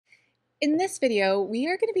In this video, we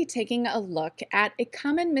are going to be taking a look at a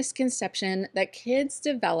common misconception that kids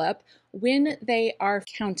develop when they are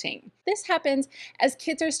counting. This happens as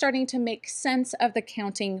kids are starting to make sense of the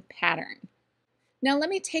counting pattern. Now,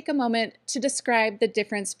 let me take a moment to describe the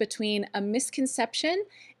difference between a misconception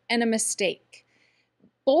and a mistake.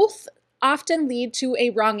 Both often lead to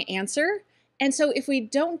a wrong answer. And so if we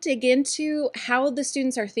don't dig into how the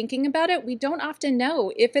students are thinking about it, we don't often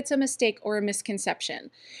know if it's a mistake or a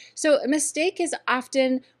misconception. So a mistake is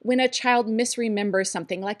often when a child misremembers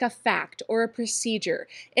something like a fact or a procedure.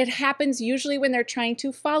 It happens usually when they're trying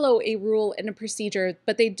to follow a rule and a procedure,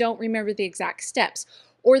 but they don't remember the exact steps.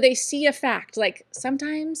 Or they see a fact, like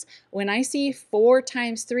sometimes when I see 4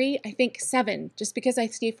 times 3, I think 7, just because I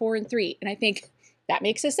see 4 and 3. And I think, that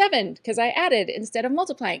makes a 7 because I added instead of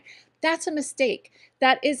multiplying. That's a mistake.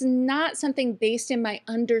 That is not something based in my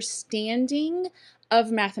understanding of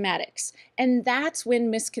mathematics. And that's when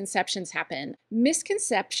misconceptions happen.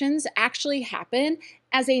 Misconceptions actually happen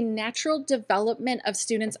as a natural development of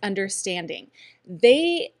students' understanding.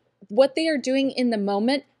 What they are doing in the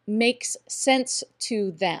moment makes sense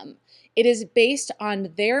to them. It is based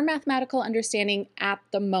on their mathematical understanding at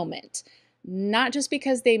the moment, not just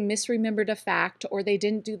because they misremembered a fact or they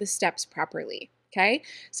didn't do the steps properly. Okay,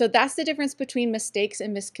 so that's the difference between mistakes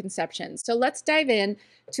and misconceptions. So let's dive in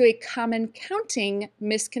to a common counting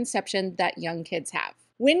misconception that young kids have.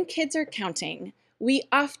 When kids are counting, we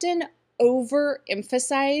often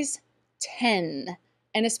overemphasize 10,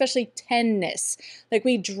 and especially 10-ness. Like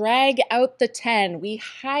we drag out the 10, we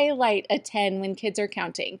highlight a 10 when kids are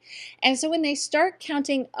counting. And so when they start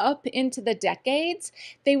counting up into the decades,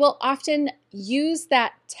 they will often use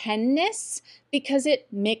that 10-ness because it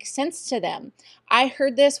makes sense to them. I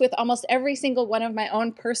heard this with almost every single one of my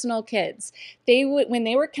own personal kids. When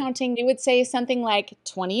they were counting, they would say something like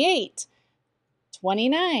 28,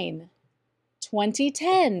 29,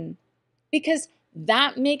 2010, because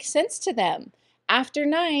that makes sense to them. After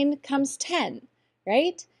 9 comes 10,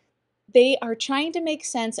 right? They are trying to make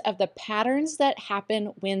sense of the patterns that happen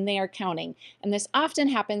when they are counting. And this often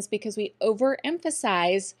happens because we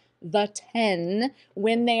overemphasize the 10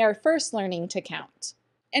 when they are first learning to count.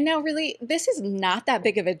 And now really, this is not that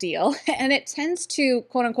big of a deal, and it tends to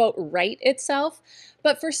quote unquote right itself.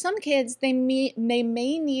 But for some kids, they may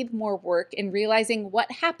need more work in realizing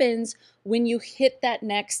what happens when you hit that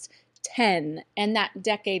next 10 and that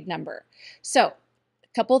decade number. So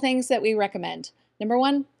a couple things that we recommend. Number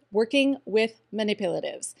one, working with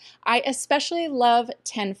manipulatives. I especially love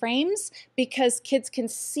 10 frames because kids can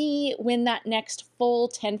see when that next full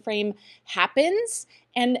 10 frame happens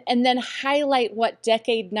and then highlight what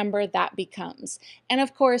decade number that becomes. And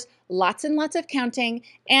of course, lots and lots of counting.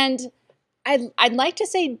 And I'd like to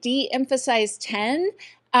say de-emphasize 10,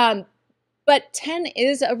 but 10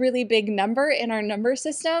 is a really big number in our number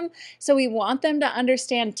system. So we want them to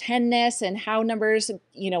understand 10-ness and how numbers,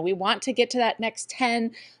 we want to get to that next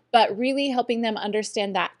 10, but really helping them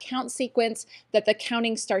understand that count sequence, that the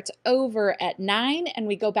counting starts over at 9 and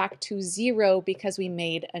we go back to 0 because we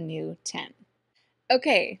made a new 10.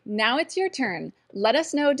 Okay, now it's your turn. Let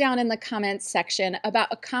us know down in the comments section about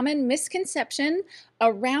a common misconception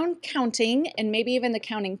around counting and maybe even the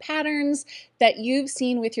counting patterns that you've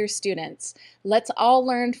seen with your students. Let's all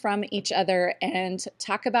learn from each other and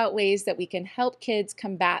talk about ways that we can help kids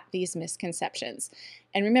combat these misconceptions.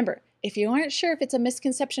 And remember, if you aren't sure if it's a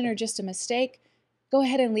misconception or just a mistake, go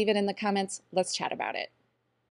ahead and leave it in the comments. Let's chat about it.